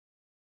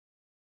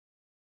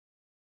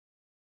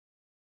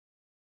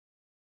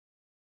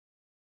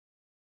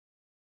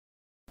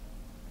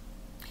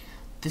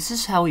this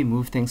is how we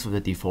move things with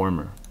the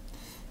deformer.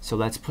 So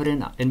let's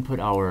input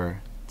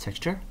our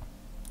texture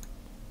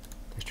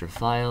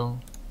file,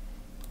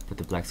 put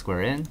the black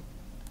square in,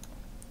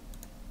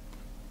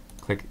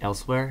 click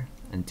elsewhere,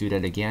 and do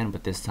that again,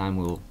 but this time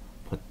we'll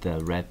put the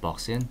red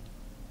box in.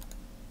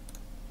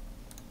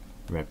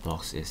 Red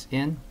box is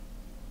in.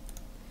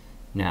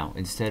 Now,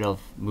 instead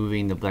of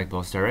moving the black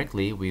box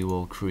directly, we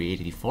will create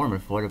a deformer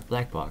for the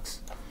black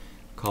box.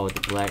 Call it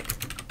the black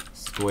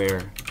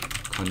square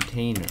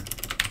container.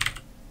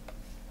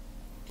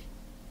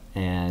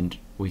 And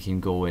we can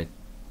go with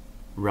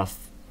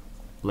rough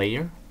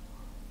layer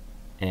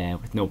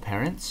and with no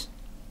parents.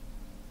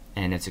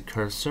 And it's a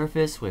curved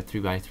surface with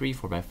 3x3,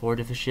 4x4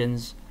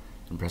 divisions,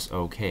 and press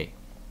OK.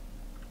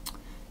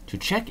 To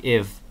check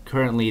if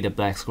currently the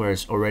black square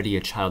is already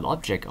a child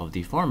object of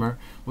deformer,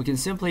 we can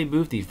simply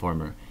move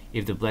deformer.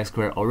 If the black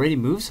square already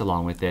moves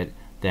along with it,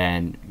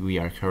 then we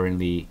are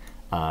currently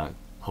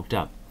hooked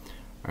up.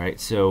 Alright,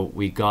 so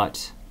we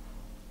got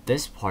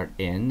this part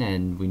in,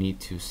 and we need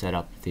to set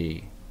up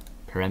the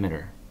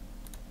parameter.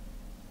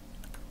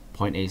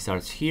 Point A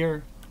starts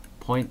here,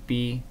 point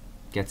B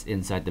gets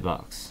inside the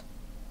box.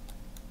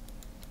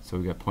 So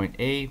we got point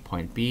A,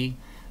 point B.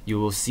 You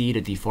will see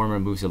the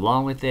deformer moves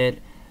along with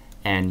it,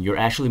 and you're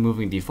actually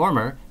moving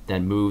deformer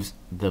that moves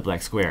the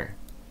black square.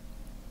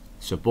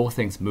 So both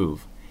things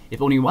move.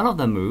 If only one of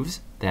them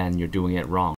moves, then you're doing it wrong.